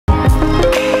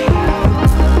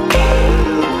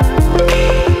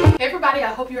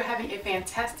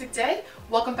fantastic day.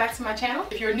 Welcome back to my channel.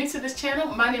 If you're new to this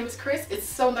channel, my name is Chris. It's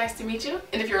so nice to meet you.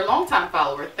 And if you're a longtime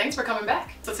follower, thanks for coming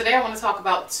back. So today I want to talk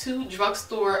about two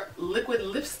drugstore liquid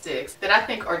lipsticks that I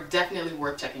think are definitely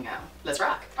worth checking out. Let's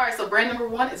rock. Alright, so brand number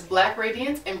one is Black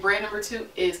Radiance and brand number two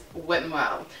is Wet n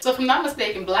Wild. So if I'm not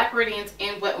mistaken, Black Radiance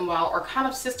and Wet n Wild are kind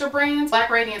of sister brands. Black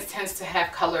Radiance tends to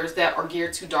have colors that are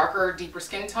geared to darker, deeper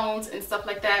skin tones and stuff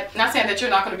like that. Not saying that you're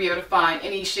not going to be able to find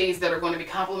any shades that are going to be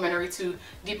complementary to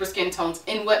deeper skin tones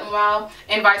in Wet n Wild,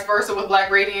 and vice versa with Black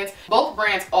Radiance. Both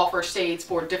brands offer shades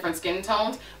for different skin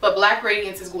tones, but Black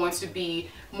Radiance is going to be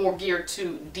more geared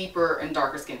to deeper and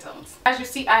darker skin tones. As you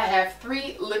see, I have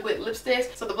three liquid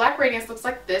lipsticks. So the Black Radiance looks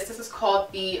like this. This is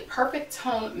called the Perfect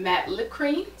Tone Matte Lip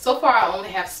Cream. So far I only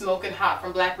have Smoke and Hot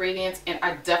from Black Radiance, and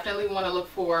I definitely want to look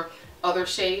for other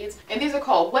shades. And these are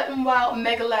called Wet n Wild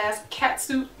Mega Last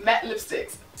Catsuit Matte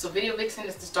Lipsticks. So Video Vixen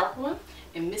is this dark one,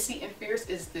 and Missy and Fierce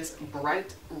is this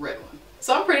bright red one.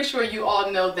 So I'm pretty sure you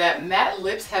all know that matte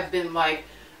lips have been like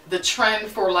the trend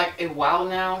for like a while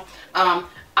now.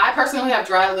 I personally have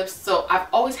dry lips, so I've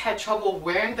always had trouble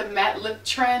wearing the matte lip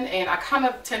trend, and I kind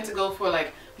of tend to go for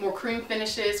like more cream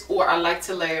finishes, or I like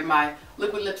to layer my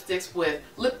liquid lipsticks with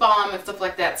lip balm and stuff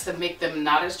like that to make them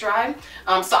not as dry.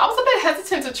 So I was a bit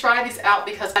hesitant to try these out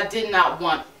because I did not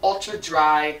want ultra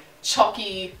dry,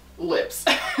 chalky lips.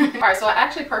 Alright, so I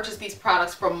actually purchased these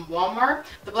products from Walmart.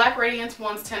 The Black Radiance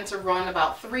ones tend to run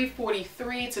about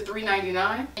 $3.43 to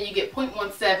 $3.99, and you get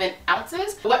 0.17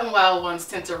 ounces. The Wet n Wild ones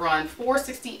tend to run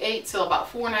 $4.68 to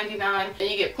about $4.99, and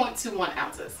you get 0.21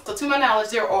 ounces. So to my knowledge,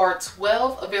 there are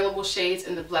 12 available shades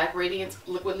in the Black Radiance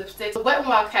liquid lipsticks. The Wet n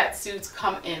Wild Catsuits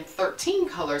come in 13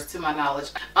 colors to my knowledge.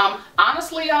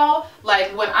 Honestly, y'all,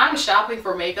 like when I'm shopping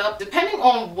for makeup, depending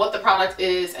on what the product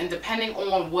is and depending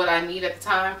on what I need at the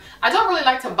time, I don't really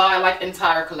like to buy like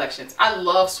entire collections. I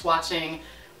love swatching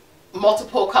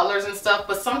multiple colors and stuff,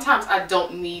 but sometimes I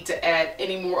don't need to add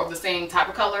any more of the same type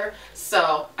of color,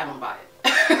 so I don't buy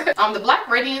it. The Black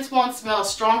Radiance one smells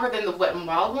stronger than the Wet n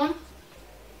Wild one.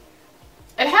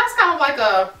 It has kind of like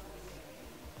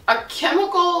a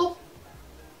chemical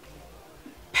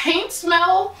paint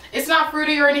smell. It's not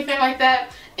fruity or anything like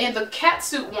that. And the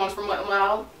Catsuit ones from Wet n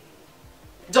Wild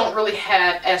don't really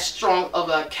have as strong of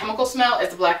a chemical smell as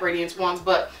the Black Radiance ones,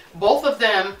 but both of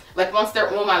them, like once they're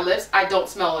on my lips, I don't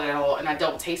smell it at all, and I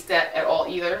don't taste that at all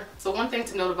either. So one thing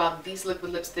to note about these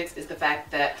liquid lipsticks is the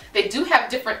fact that they do have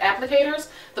different applicators.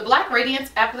 The Black Radiance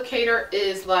applicator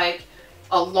is like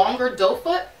a longer doe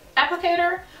foot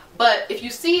applicator, but if you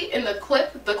see in the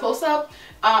clip, the close-up,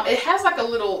 it has like a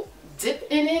little dip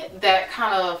in it that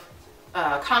kind of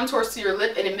contours to your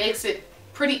lip, and it makes it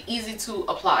pretty easy to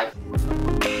apply.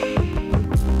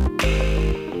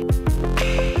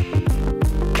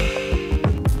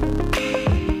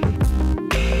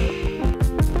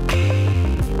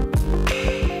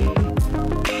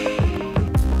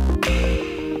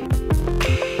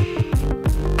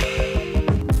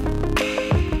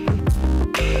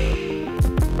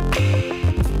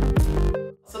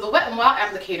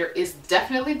 Applicator is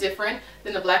definitely different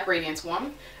than the Black Radiance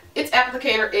one. Its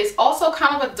applicator is also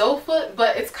kind of a doe foot,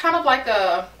 but it's kind of like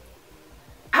a,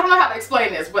 I don't know how to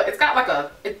explain this, but it's got like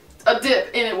a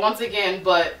dip in it once again,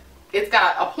 but it's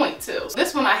got a point too.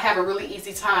 This one I have a really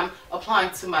easy time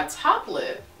applying to my top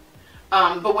lip,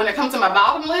 but when it comes to my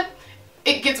bottom lip,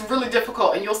 it gets really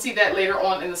difficult, and you'll see that later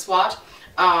on in the swatch.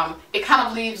 It kind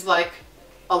of leaves like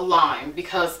a line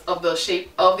because of the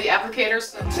shape of the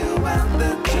applicators.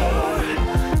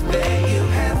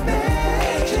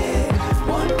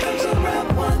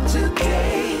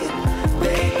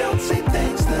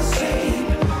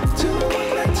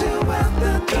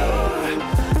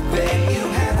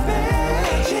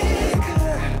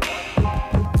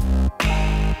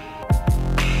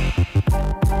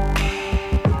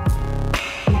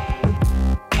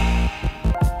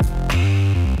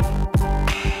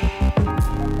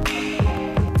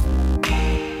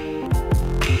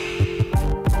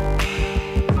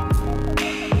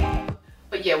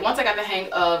 Yeah, once I got the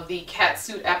hang of the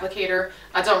Catsuit applicator,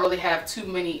 I don't really have too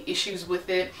many issues with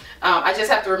it. I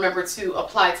just have to remember to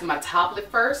apply to my top lip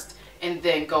first and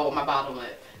then go with my bottom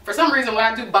lip. For some reason, when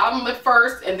I do bottom lip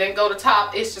first and then go to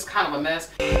top, it's just kind of a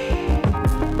mess.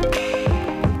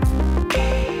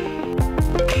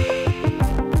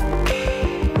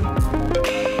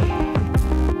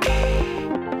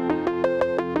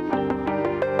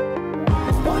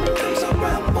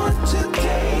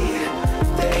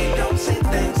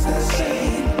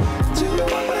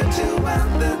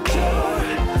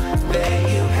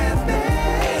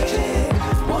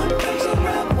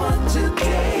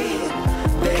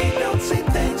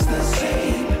 Things the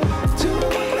same. 2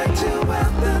 walk like 2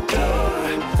 out the door.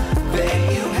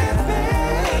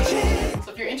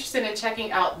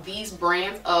 point out these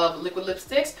brands of liquid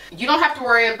lipsticks. You don't have to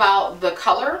worry about the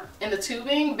color and the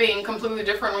tubing being completely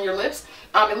different on your lips,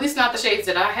 at least not the shades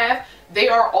that I have. They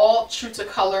are all true to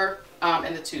color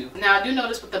in the tube. Now I do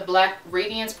notice with the Black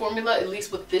Radiance formula, at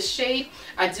least with this shade,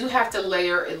 I do have to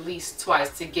layer at least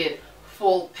twice to get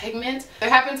full pigment. There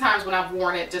have been times when I've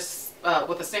worn it just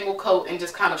with a single coat and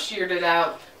just kind of sheared it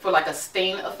out for like a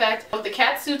stain effect. With the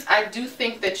Catsuits, I do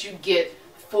think that you get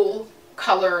full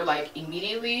color like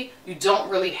immediately. You don't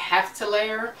really have to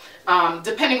layer,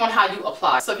 depending on how you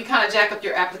apply. So if you kind of jack up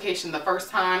your application the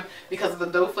first time because of the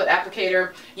doe foot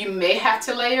applicator, you may have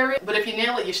to layer it, but if you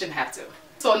nail it, you shouldn't have to.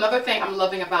 So another thing I'm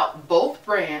loving about both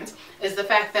brands is the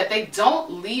fact that they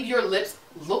don't leave your lips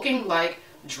looking like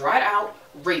dried out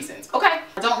raisins. Okay,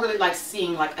 I don't really like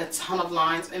seeing like a ton of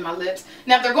lines in my lips.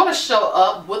 Now they're going to show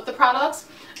up with the products,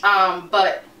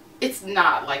 but it's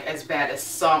not like as bad as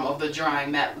some of the drying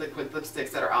matte liquid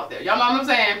lipsticks that are out there. Y'all know what I'm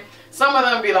saying? Some of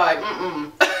them be like,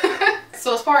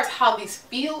 So as far as how these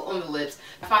feel on the lips,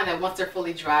 I find that once they're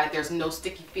fully dried, there's no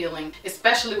sticky feeling,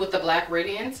 especially with the Black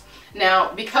Radiance.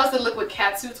 Now, because the liquid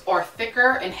Catsuits are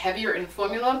thicker and heavier in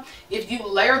formula, if you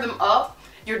layer them up,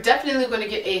 you're definitely going to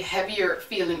get a heavier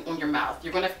feeling on your mouth.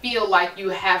 You're going to feel like you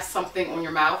have something on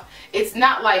your mouth. It's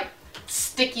not like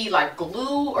sticky like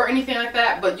glue or anything like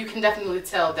that, but you can definitely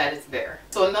tell that it's there.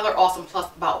 So another awesome plus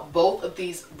about both of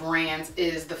these brands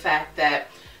is the fact that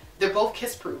they're both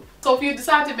kiss proof. So if you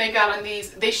decide to make out on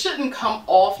these, they shouldn't come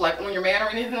off like on your man or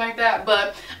anything like that,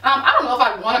 but I don't know if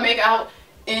I want to make out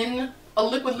in a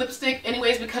liquid lipstick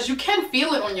anyways, because you can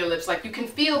feel it on your lips. Like you can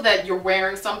feel that you're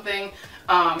wearing something.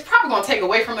 It's probably going to take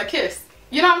away from the kiss.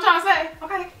 You know what I'm trying to say?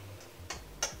 Okay.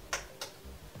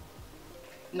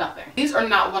 Nothing. These are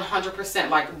not 100%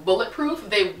 like bulletproof.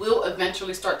 They will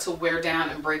eventually start to wear down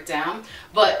and break down.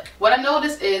 But what I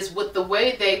noticed is with the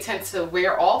way they tend to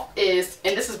wear off is,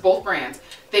 and this is both brands,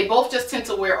 they both just tend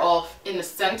to wear off in the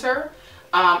center.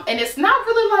 And it's not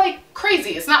really like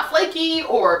crazy. It's not flaky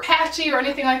or patchy or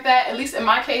anything like that. At least in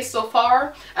my case so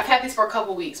far. I've had these for a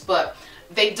couple weeks, but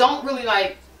they don't really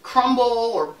like crumble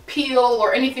or peel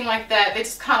or anything like that. They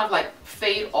just kind of like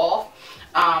fade off.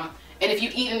 And if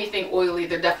you eat anything oily,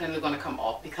 they're definitely going to come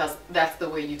off because that's the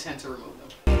way you tend to remove them.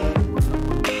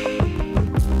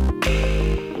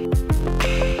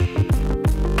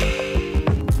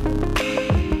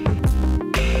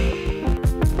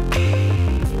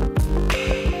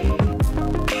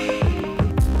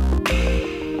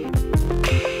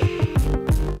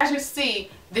 As you see,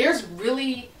 there's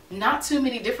really not too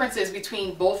many differences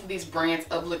between both of these brands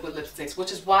of liquid lipsticks,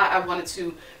 which is why I wanted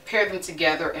to pair them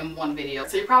together in one video.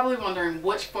 So you're probably wondering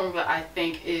which formula I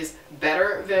think is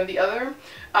better than the other.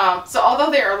 So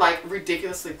although they are like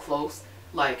ridiculously close,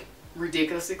 I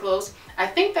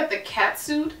think that the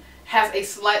Catsuit has a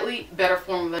slightly better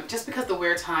formula just because the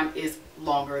wear time is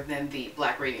longer than the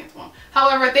Black Radiance one.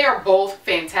 However, they are both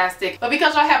fantastic, but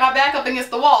because I have my back up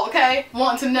against the wall, okay,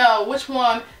 wanting to know which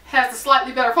one has a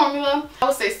slightly better formula, I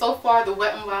would say so far the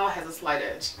Wet n Wild has a slight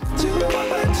edge.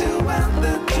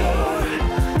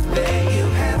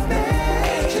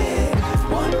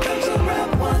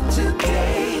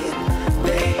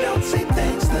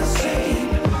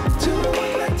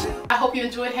 I hope you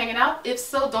enjoyed hanging out. If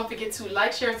so, don't forget to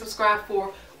like, share, and subscribe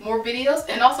for more videos.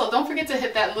 And also, don't forget to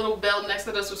hit that little bell next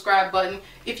to the subscribe button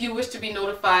if you wish to be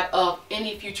notified of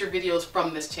any future videos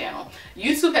from this channel.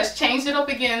 YouTube has changed it up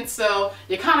again, so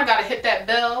you kind of got to hit that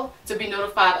bell to be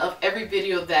notified of every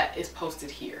video that is posted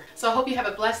here. So I hope you have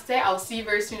a blessed day. I will see you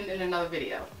very soon in another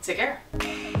video. Take care.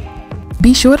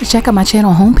 Be sure to check out my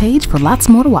channel homepage for lots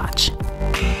more to watch.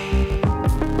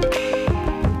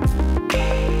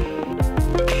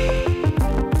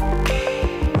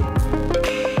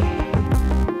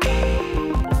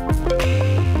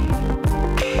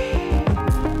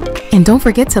 And don't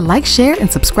forget to like, share, and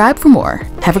subscribe for more.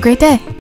 Have a great day.